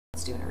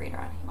let's do an arena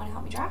run. You want to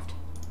help me draft?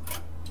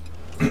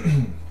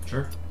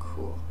 Sure.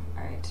 Cool.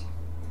 All right.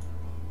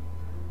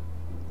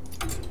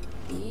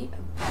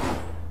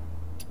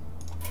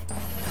 All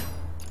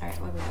right,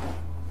 what we got?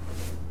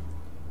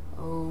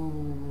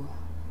 Oh.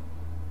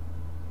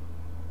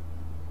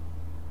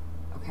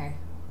 Okay.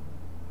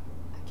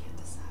 I can't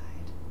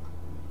decide.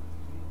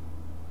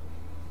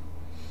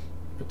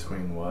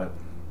 Between what?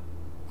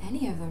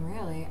 Any of them,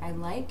 really. I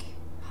like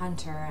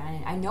Hunter,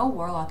 and I know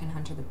Warlock and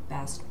Hunter the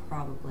best,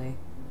 probably.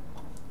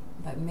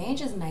 But Mage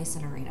is nice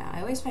in Arena.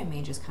 I always find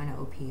Mage is kind of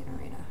OP in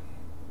Arena.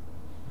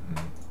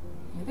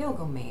 Maybe I'll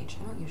go Mage.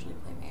 I don't usually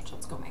play Mage.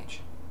 Let's go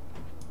Mage.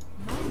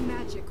 My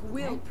magic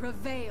will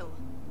prevail.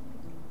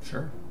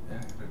 Sure.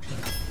 Yeah, good try.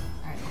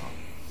 Alright, cool.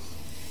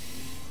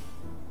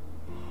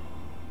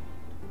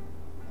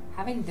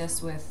 Having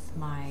this with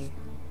my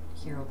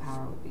hero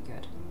power would be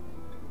good.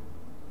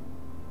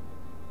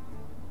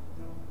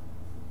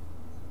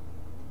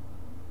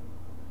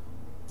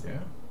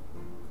 Yeah.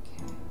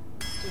 Okay,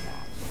 let's do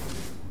that.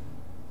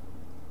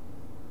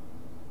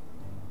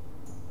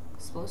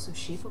 Explosive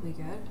Sheep will be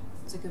good.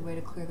 It's a good way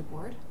to clear the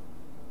board.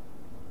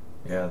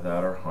 Yeah,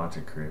 that or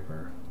Haunted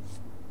Creeper.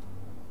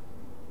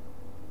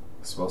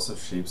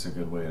 Explosive Sheep's a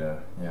good way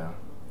to, yeah,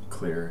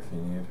 clear if you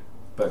need.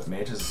 But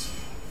Mage is,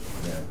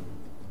 yeah.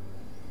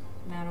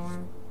 Mana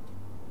Worm.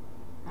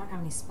 I don't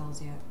have any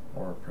spells yet.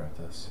 Or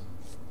Apprentice.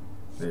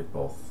 They're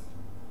both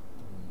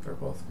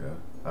good.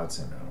 I'd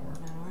say Mana Worm.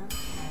 Mana Worm?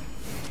 Okay.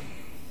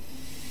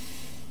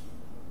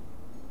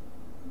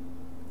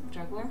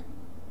 Juggler?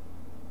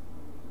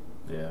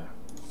 Yeah.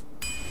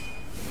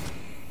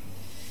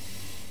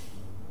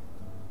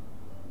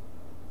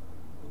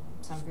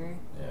 Sunfury?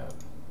 Yeah.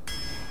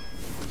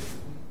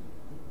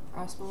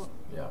 Frostbolt?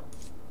 Yeah.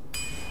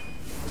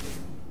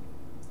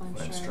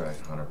 Flame Strike,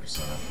 100%.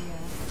 Yeah.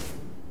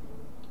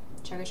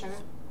 Chugga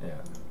Chugga?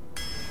 Yeah.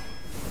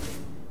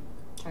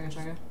 Chugga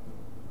Chugga?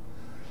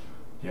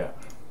 Yeah.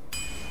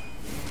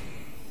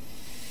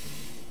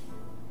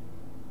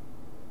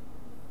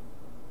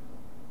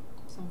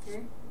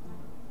 Sunfury?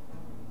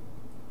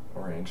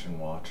 Or Ancient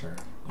Watcher.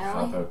 I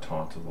How only- about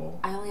Tauntable?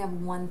 I only have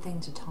one thing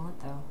to taunt,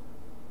 though.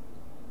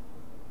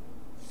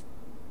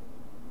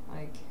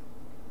 Like...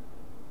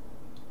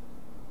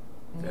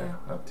 Yeah,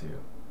 up to you.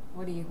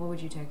 What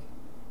would you take?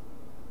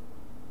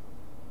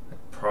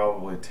 I'd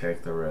probably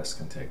take the risk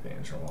and take the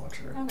Ancient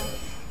Watcher. Okay. But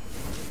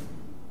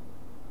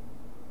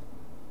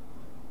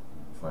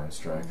Flame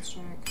Strike. Flame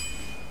Strike.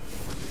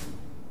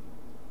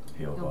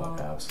 Heal Heal Bot,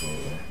 Bot.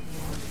 absolutely. Yeah.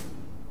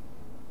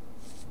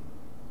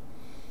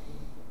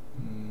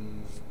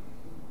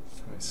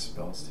 How many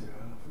spells do you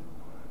have?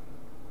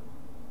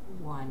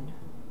 1,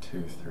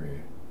 2,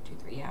 3. 2,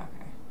 3. Yeah,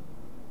 okay.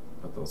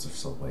 But those are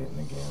so late in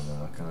the game, they're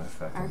not going to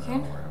affect the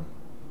Arcane? Mana Worm.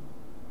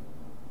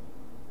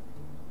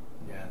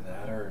 Yeah,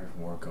 that or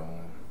more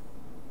going.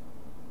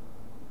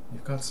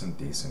 You've got some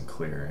decent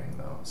clearing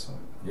though, so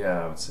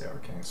yeah, I would say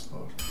Arcane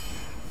Explosion.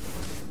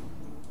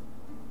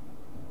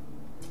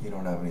 You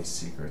don't have any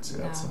secrets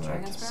yet, No, so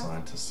Dragon's that Breath?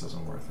 Scientist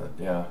isn't worth it.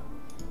 Yeah.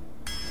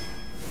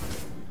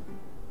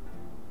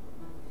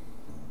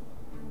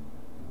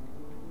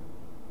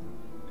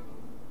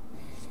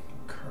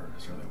 Card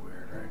is really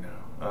weird right now.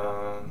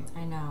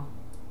 I know.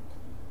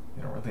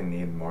 You don't really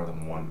need more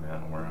than one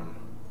Mana Worm.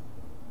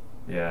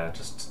 Yeah,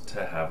 just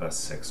to have a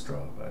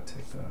 6-drop, I'd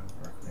take the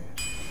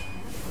Archmage.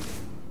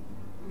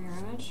 Mirror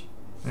Image?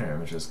 Mirror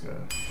Image is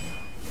good. Yeah.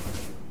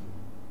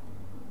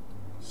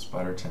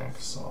 Spider Tank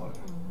is solid.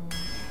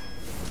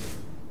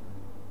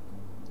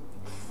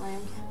 Flame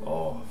Cannon?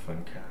 Oh,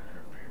 Flame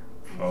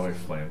Cannon. Probably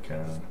Flame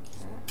Cannon. Okay.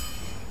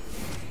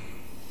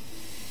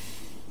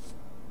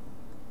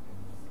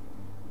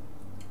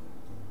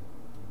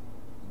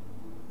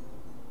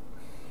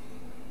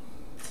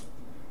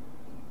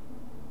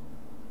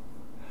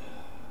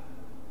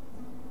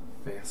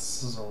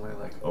 This is only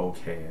like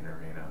okay in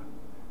Arena.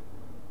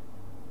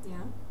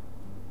 Yeah.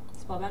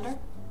 Spellbender?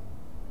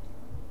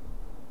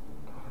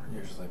 I don't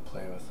usually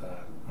play with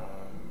that.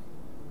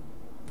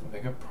 I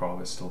think I'd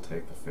probably still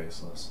take the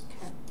Faceless.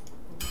 Okay.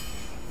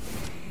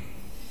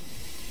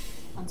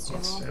 Unstable?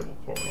 Unstable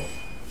Portal.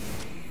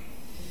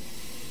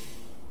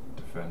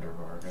 Defender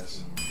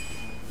Vargas. Yeah.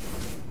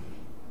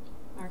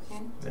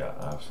 Arcane? Yeah,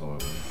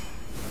 absolutely.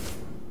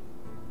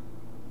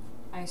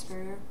 Ice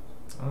Barrier?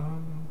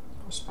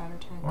 Or Spider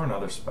Tank? Or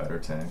another Spider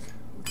Tank.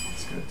 Okay.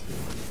 That's good too.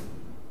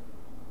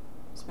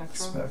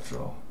 Spectral?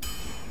 Spectral.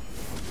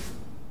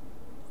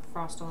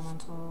 Frost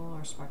Elemental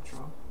or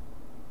Spectral?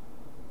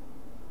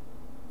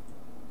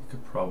 You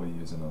could probably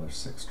use another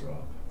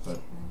 6-drop, but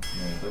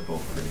yeah, they're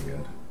both pretty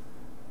good.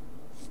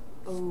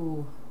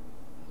 Oh,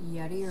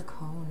 Yeti or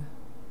Cone?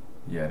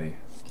 Yeti.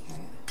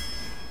 Okay.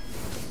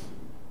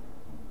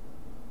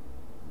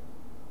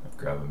 I'd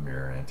grab a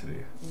Mirror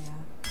Entity.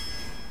 Yeah.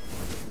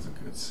 It's a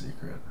good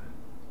secret.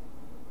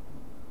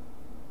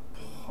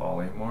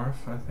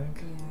 Polymorph, I think.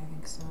 Yeah, I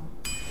think so.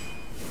 I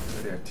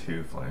already have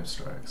 2 Flame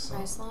Strikes, so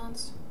Ice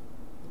Lance?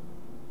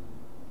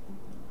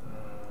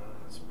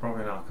 it's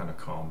probably not going to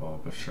combo,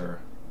 but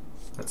sure.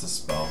 It's a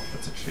spell.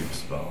 It's a cheap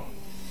spell.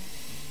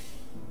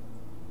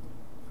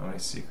 many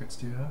secrets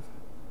do you have?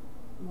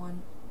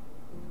 1.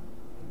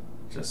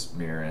 Just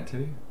mirror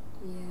entity?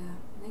 Yeah,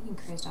 I'm thinking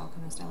Crazed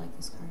Alchemist. I like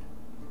this card.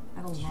 I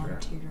have a lot Sure. of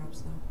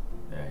teardrops though.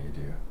 Yeah, you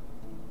do.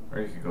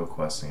 Or you could go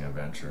questing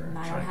adventure and And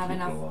I try don't and have keep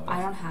enough. it alive.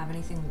 I don't have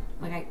anything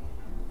like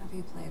How do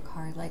you play a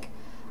card? Like,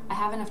 I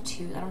have enough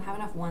 2s. I don't have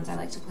enough 1s. I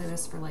like to play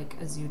this for like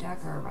a zoo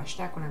deck or a rush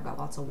deck when I've got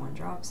lots of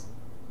 1-drops.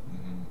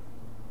 Mm-hmm.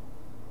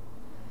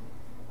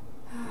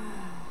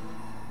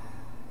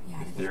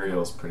 Yeah.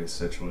 Ethereal's pretty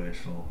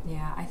situational.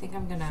 Yeah, I think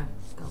I'm gonna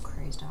go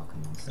Crazed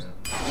Alchemist. Okay.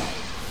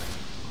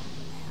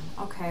 Oh,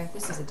 man. Okay,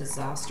 this is a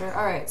disaster.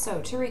 Alright,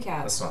 so to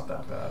recap. That's not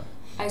that bad.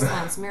 Ice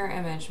Lance, Mirror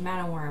Image,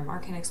 Mana Worm,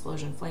 Arcane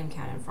Explosion, Flame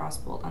Cannon,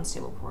 Frostbolt,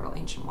 Unstable Portal,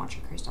 Ancient Watcher,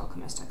 Crazed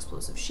Alchemist,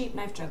 Explosive Sheep,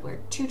 Knife Juggler,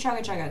 2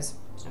 Chugga Chuggas,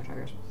 there's no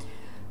chuggers,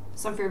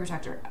 Sun Fury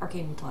Protector,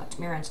 Arcane Intellect,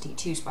 Mirror Entity,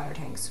 2 Spider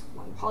Tanks,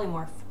 1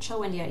 Polymorph,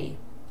 Chillwind Yeti,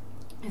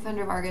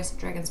 Defender of Argus,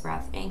 Dragon's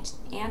Breath,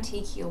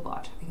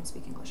 Anti-Keelbot, I can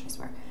speak English, I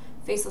swear,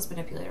 Faceless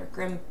Manipulator,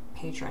 Grim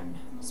Patron,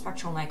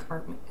 Spectral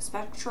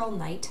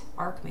Knight,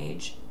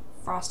 Archmage,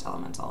 Frost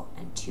Elemental,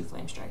 and 2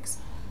 Flame Strikes.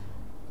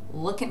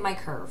 Look at my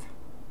curve.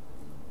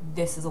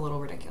 This is a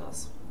little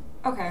ridiculous.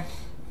 Okay.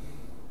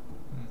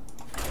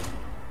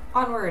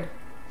 Onward.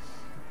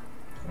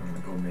 I'm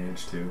gonna go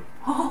Mage too.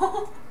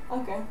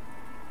 Okay.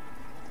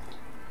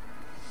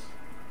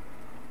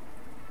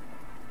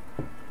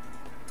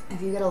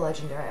 If you get a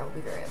legendary, I will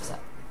be very upset.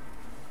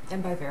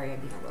 And by very, I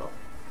mean a little.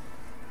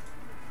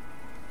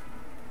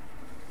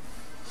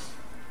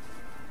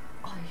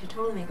 Oh, you should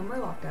totally make a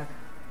Murloc deck.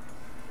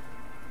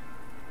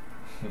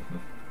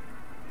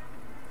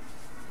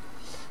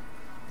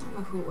 I don't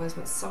know who it was,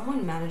 but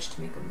someone managed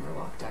to make a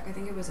Murloc deck. I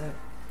think it was a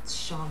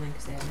shaman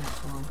because they had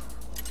enough long.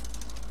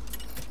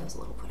 That was a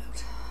little put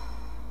out.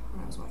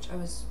 When I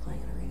was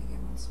playing an arena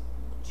game once.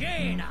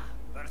 Jaina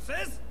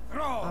versus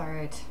Throw.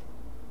 Alright.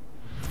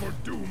 For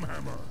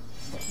Doomhammer.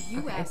 You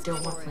Okay, I asked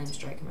don't want for Flame it.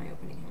 Strike in my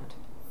opening hand.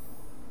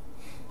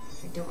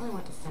 I don't really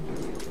want Defender in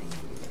my opening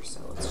hand either, so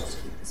let's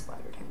just keep the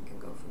Spider Tank and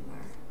go from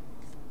there.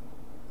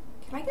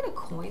 Can I get a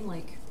coin,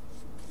 like,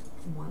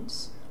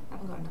 once? I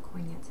haven't gotten a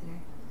coin yet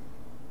today.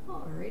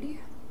 Alrighty.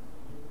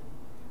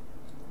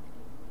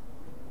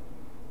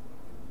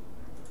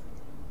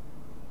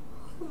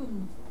 I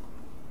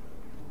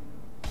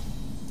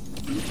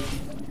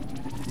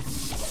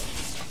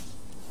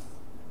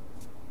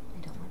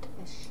don't want to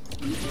fish.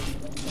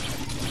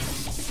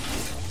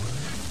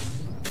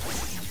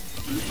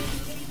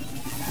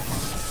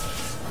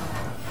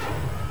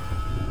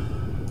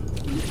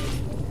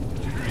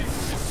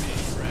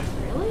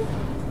 Really?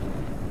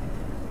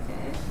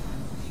 Okay.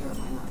 Sure,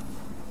 why not?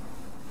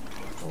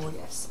 Oh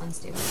yes,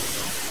 unstable.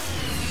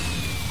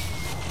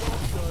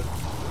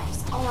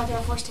 Oh, I got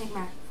a force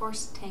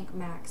tank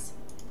max.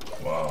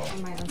 Wow.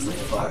 On my unstable.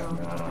 5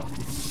 mana.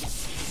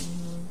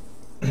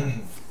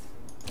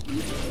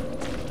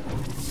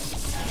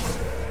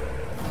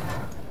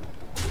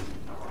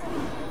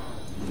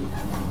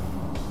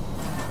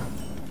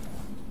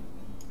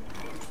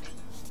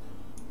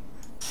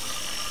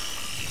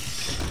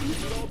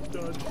 Job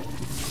done.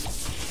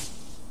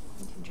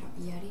 I can drop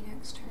Yeti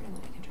next turn, and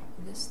then I can drop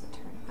this the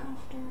turn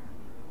after.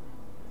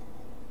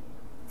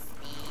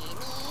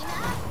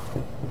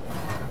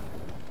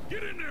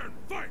 Get in there and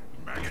fight,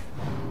 maggot.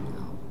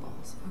 Oh,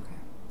 balls. Okay.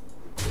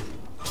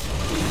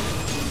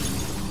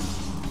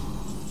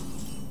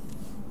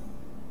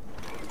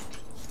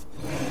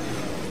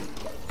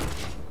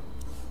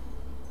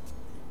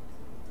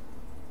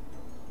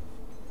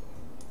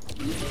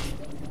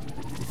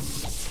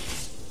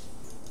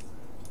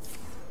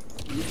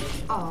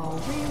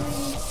 Oh,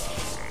 really?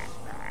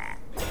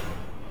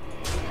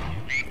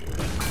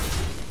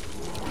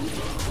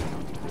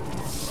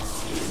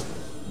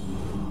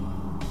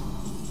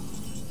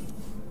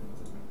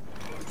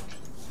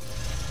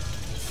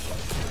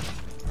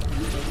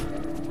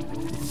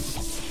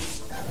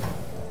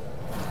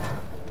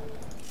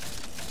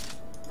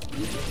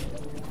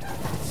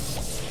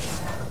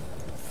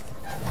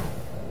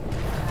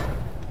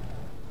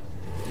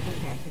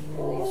 Okay, I can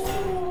really use my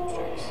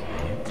strikes.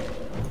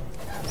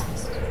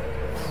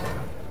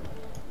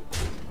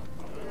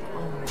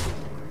 Oh my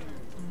lord.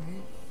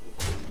 Alright.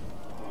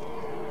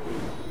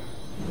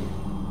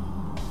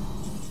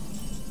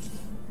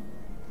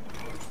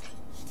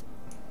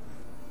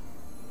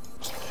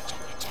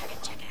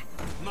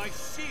 My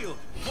shield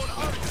for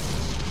Argus.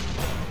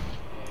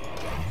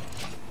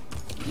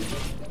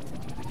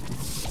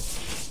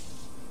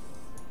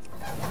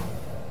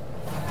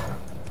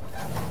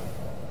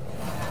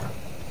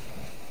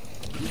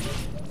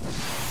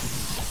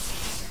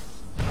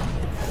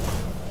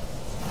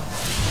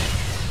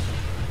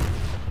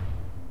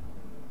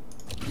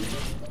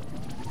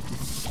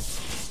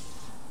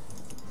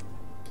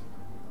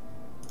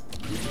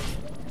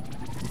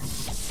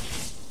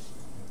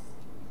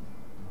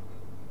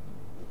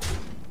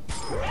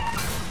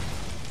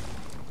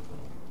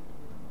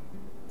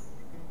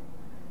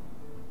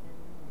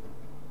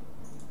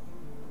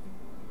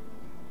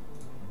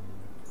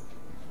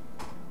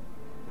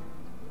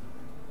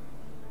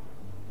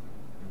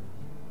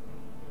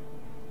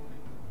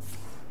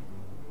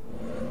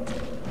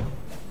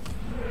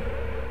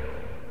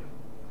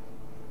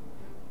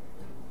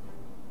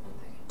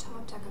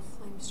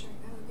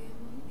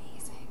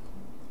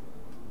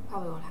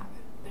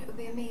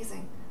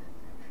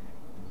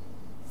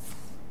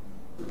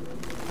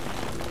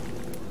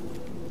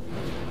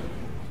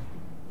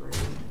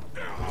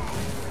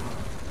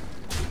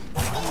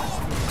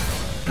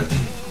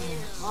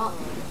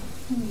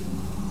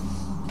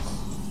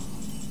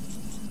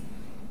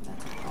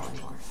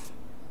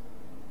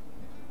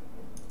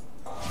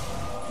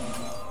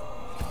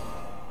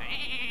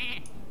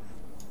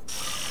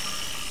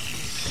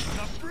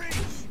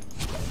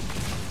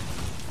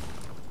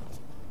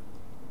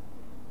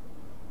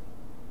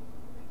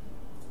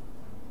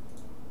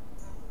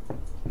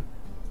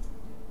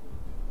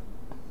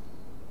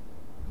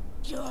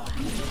 Enjoy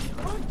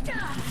or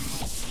die.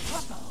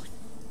 Or both.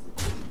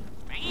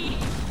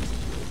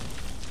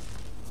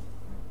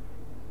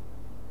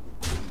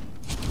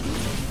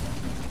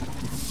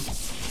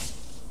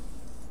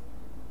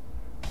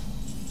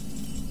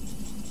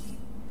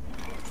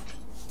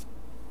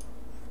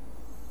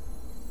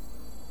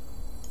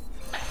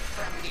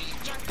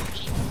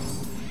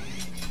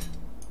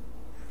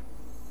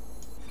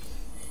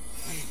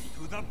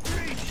 To the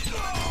breach!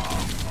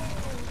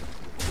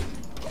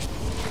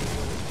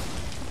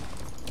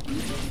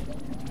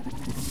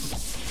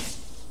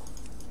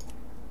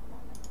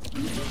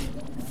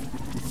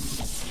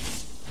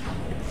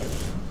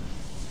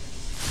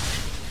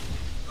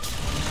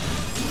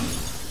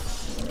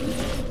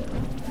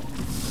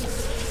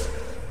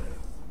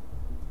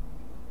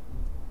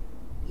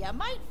 You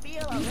might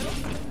feel a little.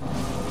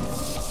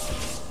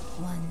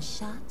 One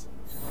shot,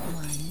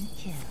 one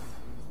kill.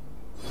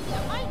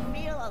 You might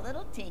feel a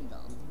little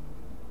tingle.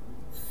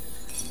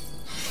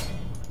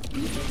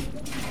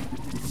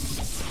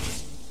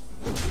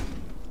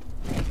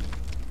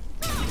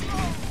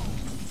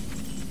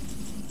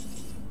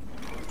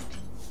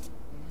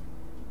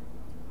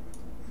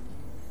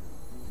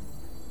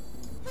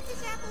 Put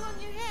this apple on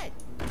your head.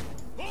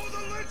 For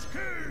the Lich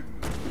King!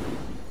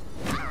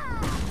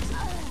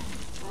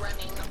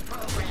 Running the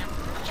program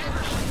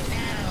just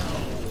now.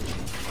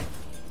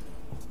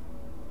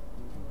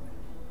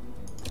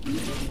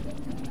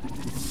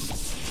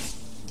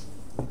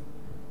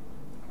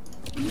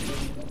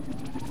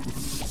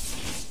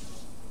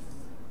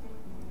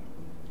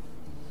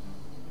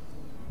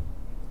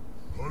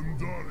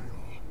 Pandaria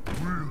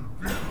will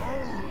be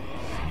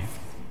ours!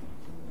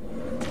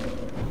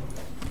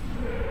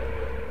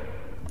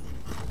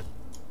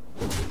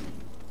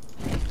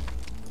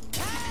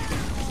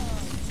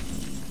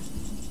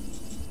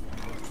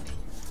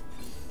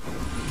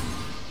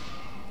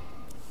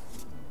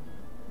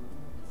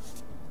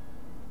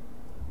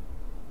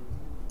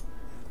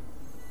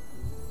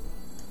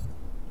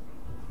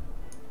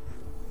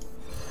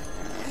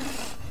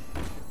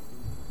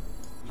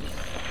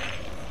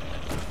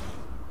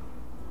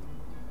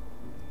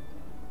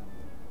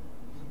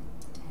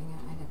 Dang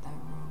it, I did that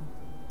wrong.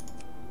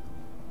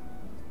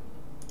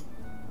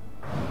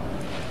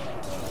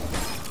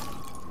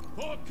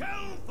 For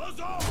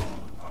Kel'Thuzor!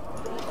 I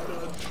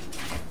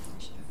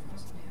should have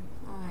frozen him.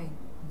 I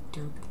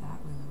duped that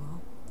really well.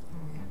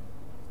 Alright.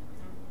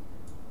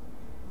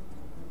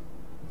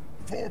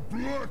 For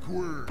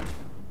Blackwood!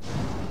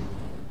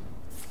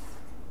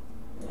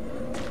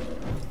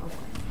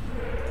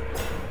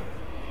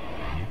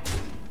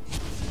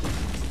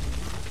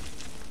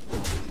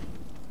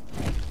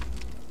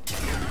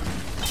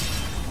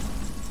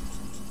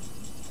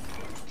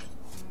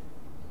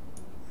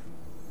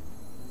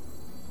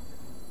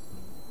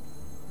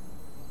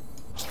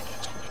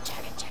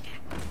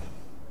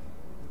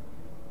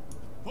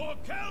 For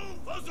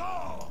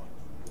Kel'Thuzor!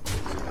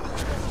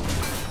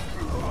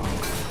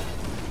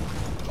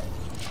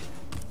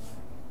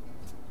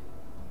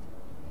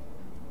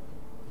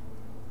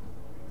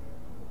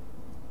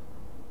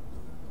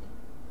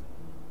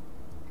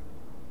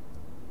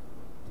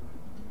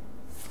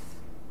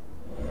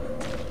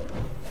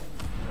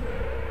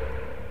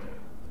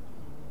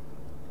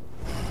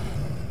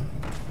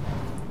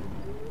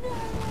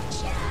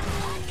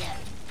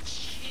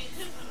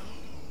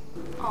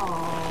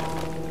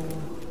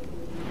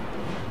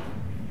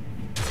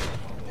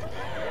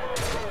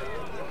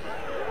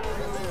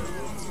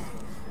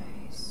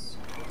 Nice.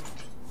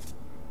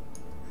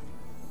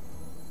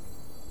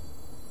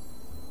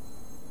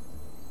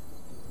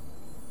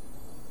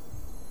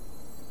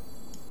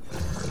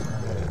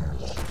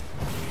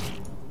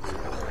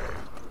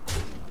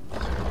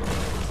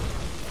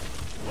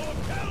 For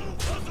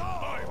Kel'Thuzor!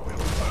 I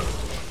will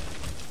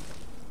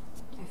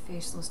I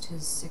facelessed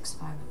his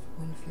 6/5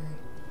 Wind Fury.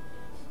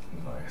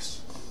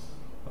 Nice.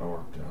 That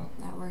worked out.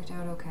 That worked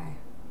out okay.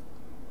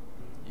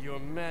 Your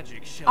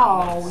magic shall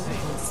Oh, not we save.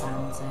 can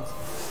silence it.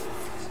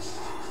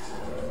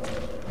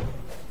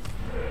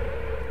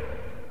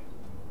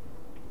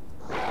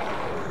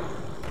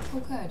 Oh,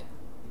 good.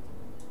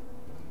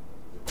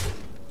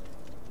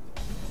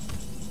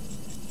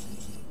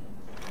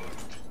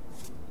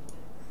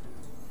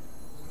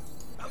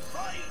 A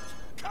fight!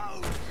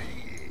 Code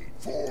me!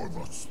 For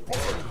the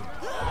spider!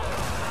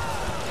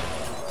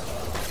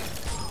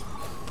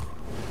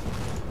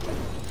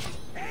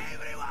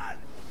 Everyone!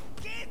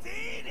 Get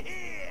in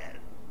here!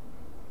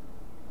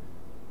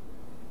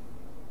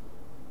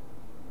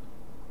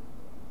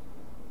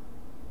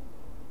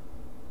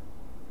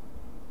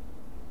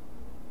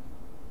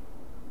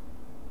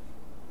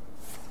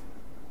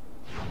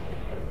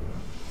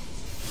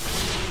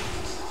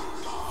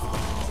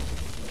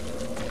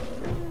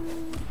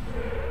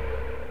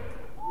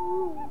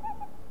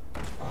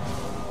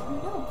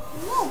 No.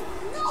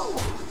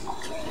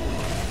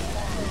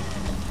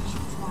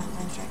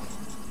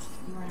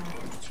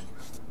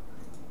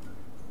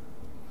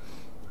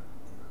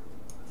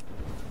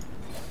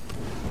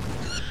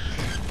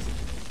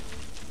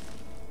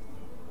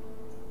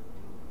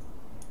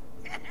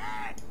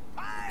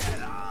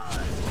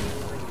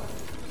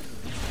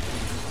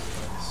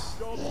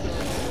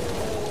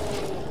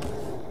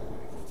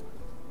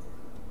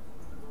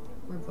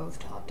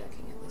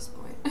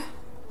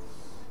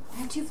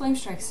 2 flame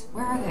strikes.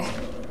 Where are they?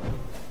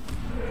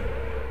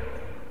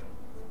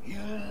 You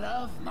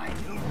love my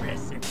new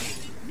recipe.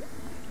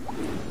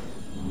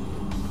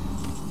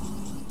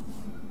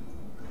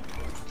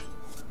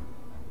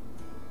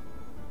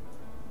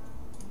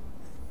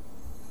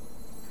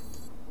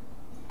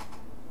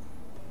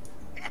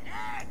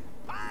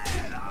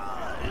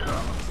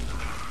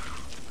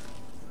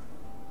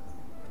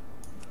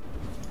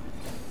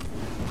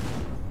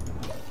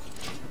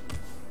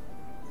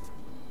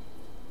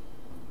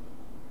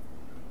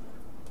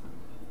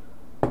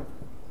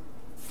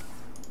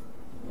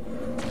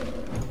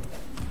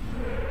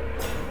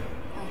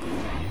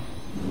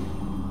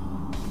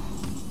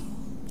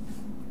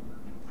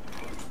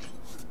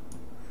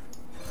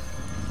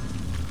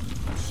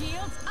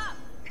 Shields up.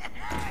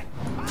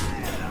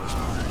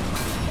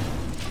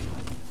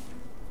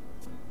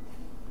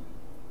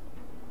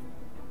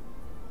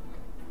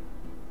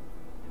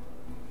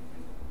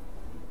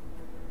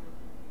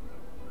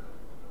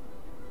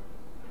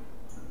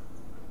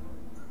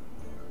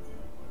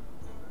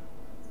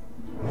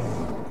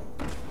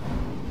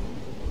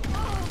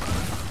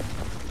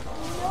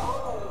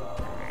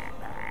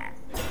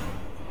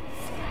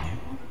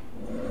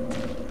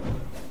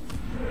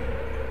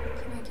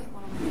 Can I get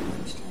one of my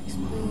flame strikes,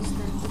 please?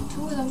 The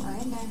 2 of them are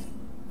in there.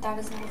 That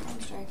is not a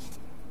flame strike.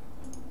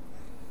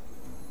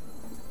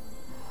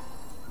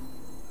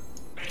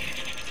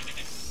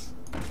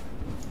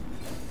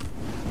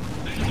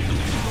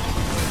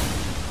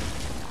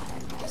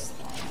 I missed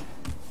that.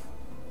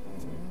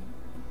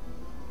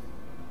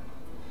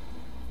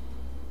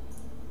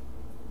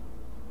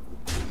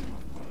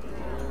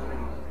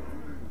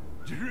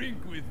 Drink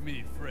with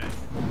me, friend.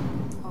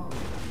 Oh.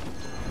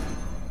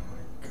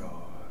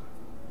 God.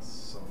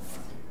 So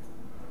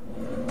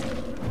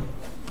lucky.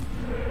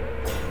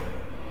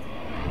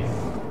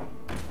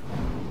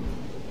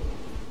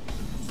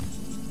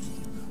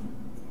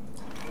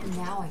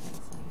 Now I get a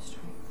flame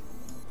strike.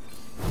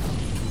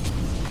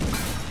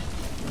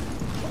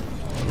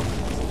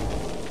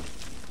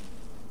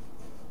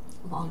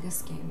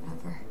 Longest game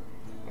ever.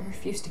 I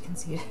refuse to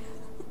concede.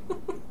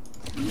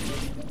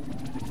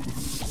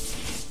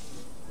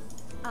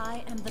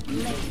 I am the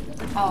blade.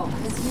 Oh,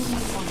 his name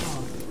is on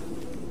both.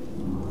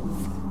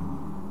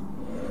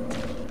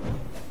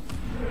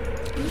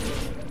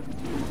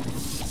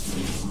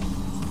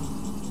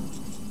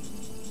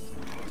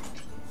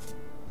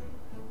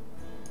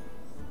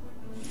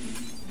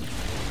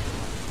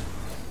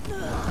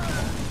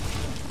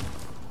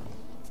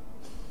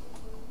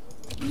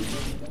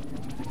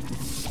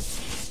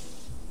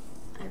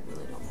 I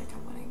really don't think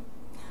I'm winning.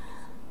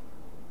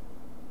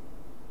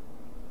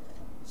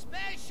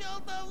 Special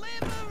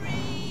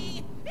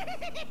delivery!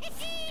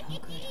 Oh,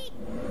 good.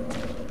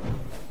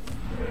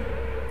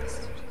 This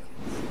is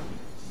ridiculous.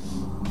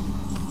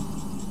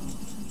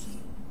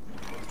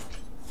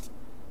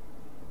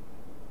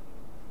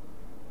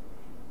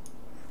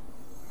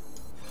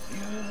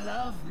 You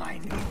love my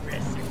new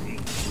recipe.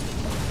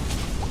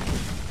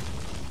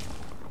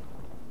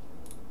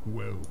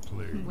 Well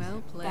played.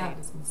 Well played. That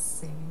was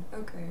insane.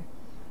 Okay.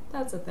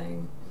 That's a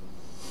thing.